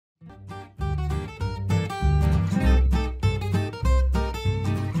In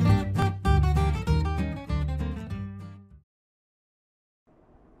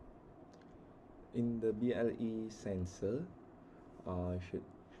the BLE sensor, you should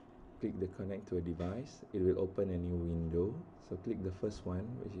click the connect to a device. It will open a new window. So click the first one,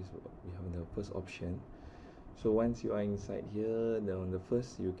 which is we have the first option. So once you are inside here, on the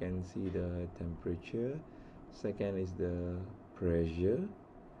first you can see the temperature. Second is the pressure,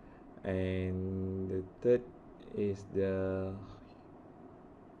 and the third is the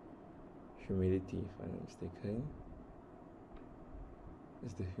humidity, if I'm not mistaken.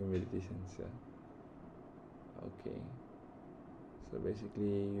 It's the humidity sensor. Okay, so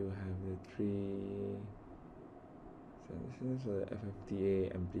basically you have the three sensors. So the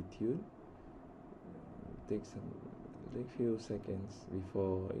FFTA amplitude takes a few seconds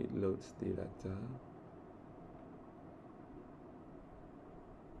before it loads the data.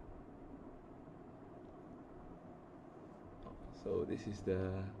 So this is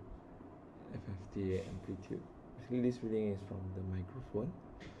the FFTA amplitude. Basically this reading is from the microphone.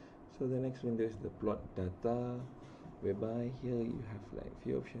 So the next window is the plot data, whereby here you have like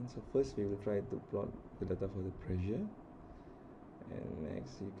few options. So first we will try to plot the data for the pressure, and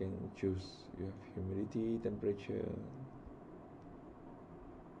next you can choose, you have humidity, temperature.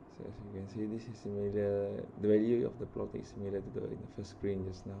 So as you can see, this is similar, the value of the plot is similar to the in the first screen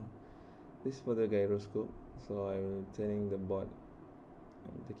just now. This is for the gyroscope. So I'm turning the board,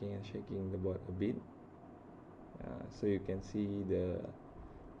 I'm taking and shaking the board a bit, so you can see the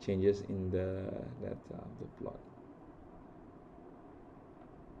changes in the data of the plot.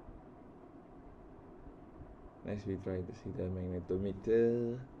 Next we try to see the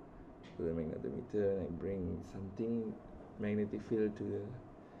magnetometer. So the magnetometer, I bring something magnetic field to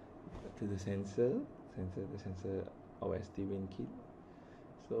the sensor our STWIN kit.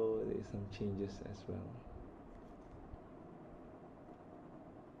 So there is some changes as well.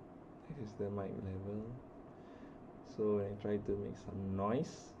 This is the mic level. So when I try to make some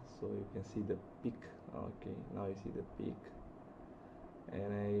noise, so you can see the peak. Okay, now you see the peak.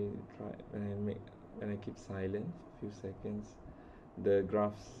 And when I keep silent for a few seconds, the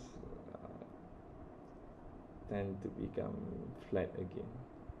graphs tend to become flat again.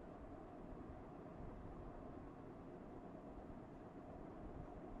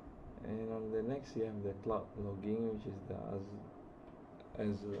 And on the next you have the cloud logging, which is the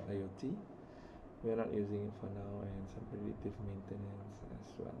Azure IoT. We are not using it for now, and some predictive maintenance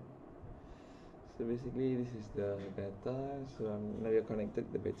as well. So basically this is the data. So now we are connected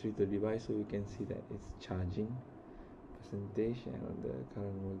the battery to the device, so you can see that it's charging percentage and the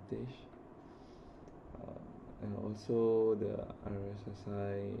current voltage, and also the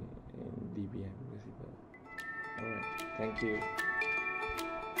RSSI and dBm decibel. Alright, thank you.